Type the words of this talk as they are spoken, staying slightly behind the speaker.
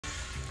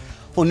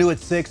Well, new at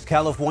 6,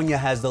 California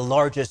has the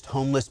largest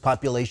homeless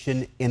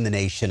population in the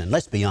nation. And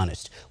let's be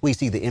honest, we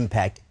see the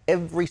impact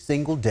every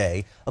single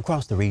day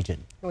across the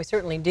region. We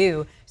certainly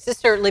do.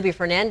 Sister Libby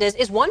Fernandez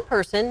is one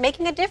person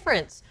making a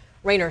difference.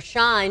 Rain or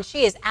shine,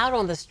 she is out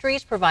on the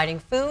streets providing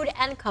food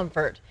and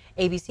comfort.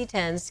 ABC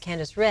 10's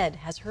Candace Red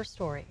has her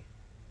story.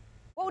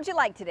 What would you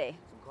like today?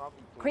 Some coffee,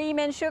 please. Cream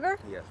and sugar?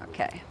 Yes.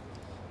 Okay.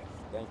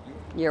 Thank you.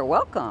 You're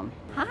welcome.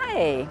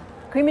 Hi.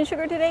 Cream and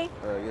sugar today?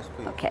 Yes,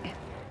 please. Okay.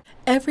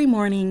 Every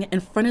morning in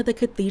front of the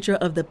Cathedral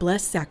of the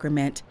Blessed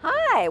Sacrament,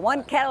 Hi,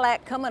 one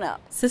Cadillac coming up.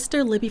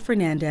 Sister Libby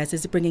Fernandez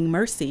is bringing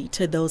mercy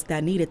to those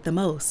that need it the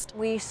most.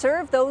 We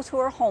serve those who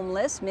are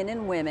homeless, men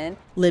and women.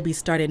 Libby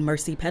started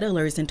Mercy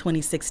Peddlers in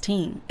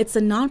 2016. It's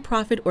a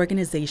nonprofit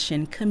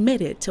organization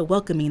committed to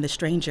welcoming the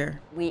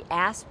stranger. We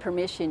ask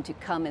permission to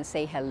come and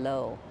say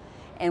hello.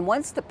 And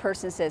once the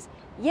person says,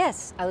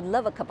 yes, I would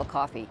love a cup of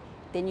coffee,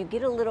 then you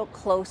get a little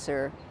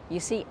closer, you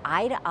see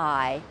eye to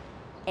eye,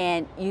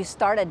 and you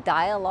start a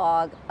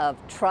dialogue of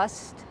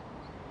trust,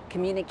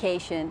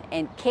 communication,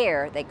 and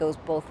care that goes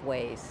both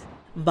ways.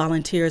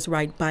 Volunteers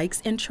ride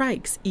bikes and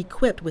trikes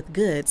equipped with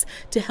goods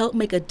to help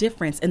make a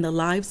difference in the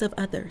lives of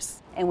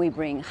others. And we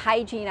bring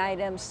hygiene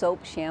items,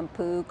 soap,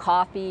 shampoo,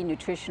 coffee,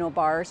 nutritional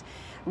bars,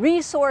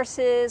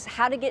 resources,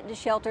 how to get into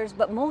shelters,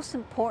 but most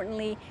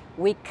importantly,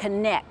 we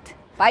connect.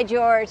 Bye,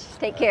 George.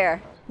 Take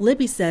care.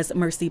 Libby says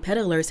Mercy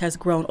Peddlers has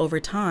grown over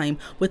time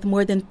with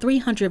more than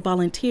 300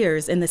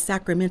 volunteers in the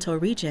Sacramento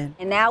region.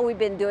 And now we've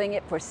been doing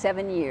it for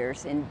 7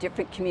 years in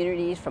different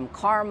communities from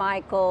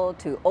Carmichael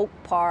to Oak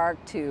Park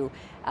to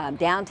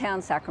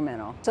downtown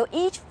Sacramento. So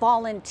each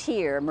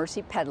volunteer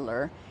Mercy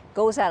Peddler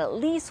goes out at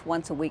least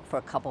once a week for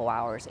a couple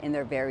hours in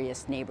their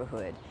various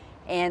neighborhood.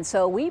 And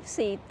so we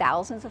see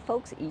thousands of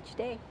folks each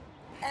day.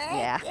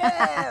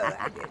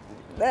 Yeah.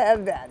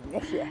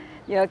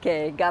 You're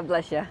okay. God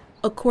bless you.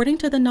 According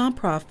to the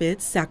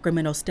nonprofit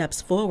Sacramento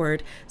Steps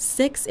Forward,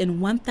 6 in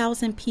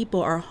 1,000 people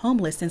are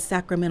homeless in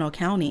Sacramento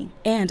County,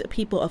 and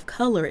people of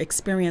color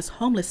experience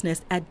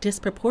homelessness at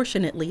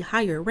disproportionately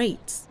higher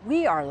rates.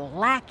 We are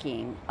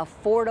lacking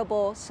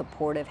affordable,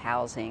 supportive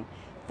housing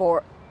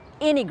for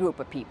any group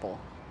of people.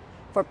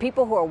 For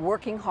people who are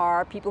working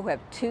hard, people who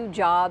have 2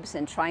 jobs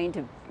and trying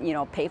to,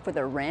 pay for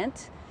their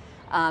rent,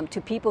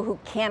 to people who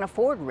can't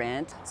afford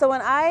rent. So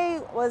when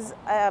I was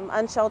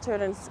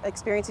unsheltered and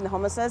experiencing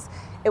homelessness,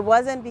 it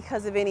wasn't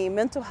because of any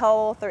mental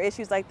health or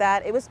issues like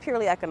that. It was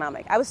purely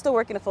economic. I was still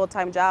working a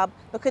full-time job,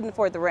 but couldn't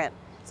afford the rent.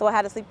 So I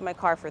had to sleep in my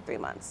car for 3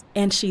 months.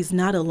 And she's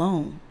not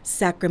alone.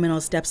 Sacramento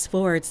Steps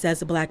Forward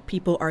says Black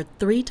people are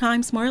 3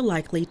 times more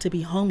likely to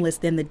be homeless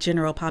than the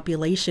general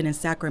population in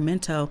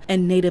Sacramento,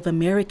 and Native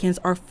Americans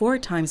are 4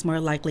 times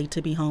more likely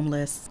to be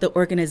homeless. The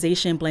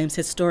organization blames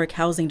historic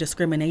housing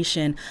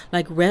discrimination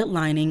like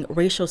redlining,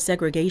 racial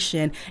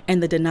segregation,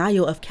 and the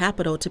denial of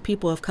capital to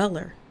people of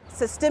color.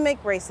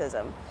 Systemic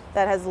racism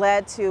that has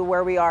led to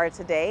where we are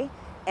today,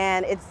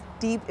 and it's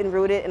deep and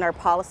rooted in our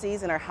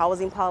policies, in our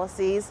housing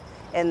policies,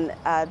 and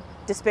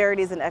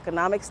disparities in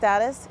economic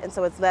status, and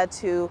so it's led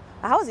to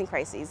a housing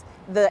crisis.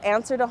 The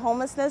answer to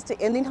homelessness,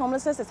 to ending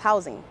homelessness, is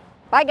housing.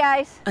 Bye,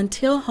 guys.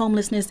 Until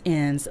homelessness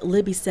ends,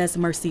 Libby says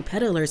Mercy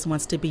Peddlers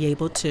wants to be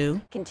able to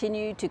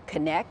continue to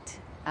connect,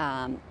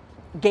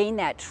 gain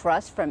that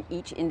trust from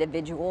each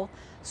individual,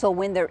 so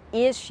when there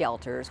is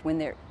shelters, when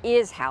there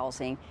is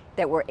housing,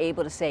 that we're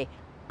able to say,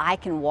 I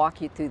can walk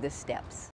you through the steps.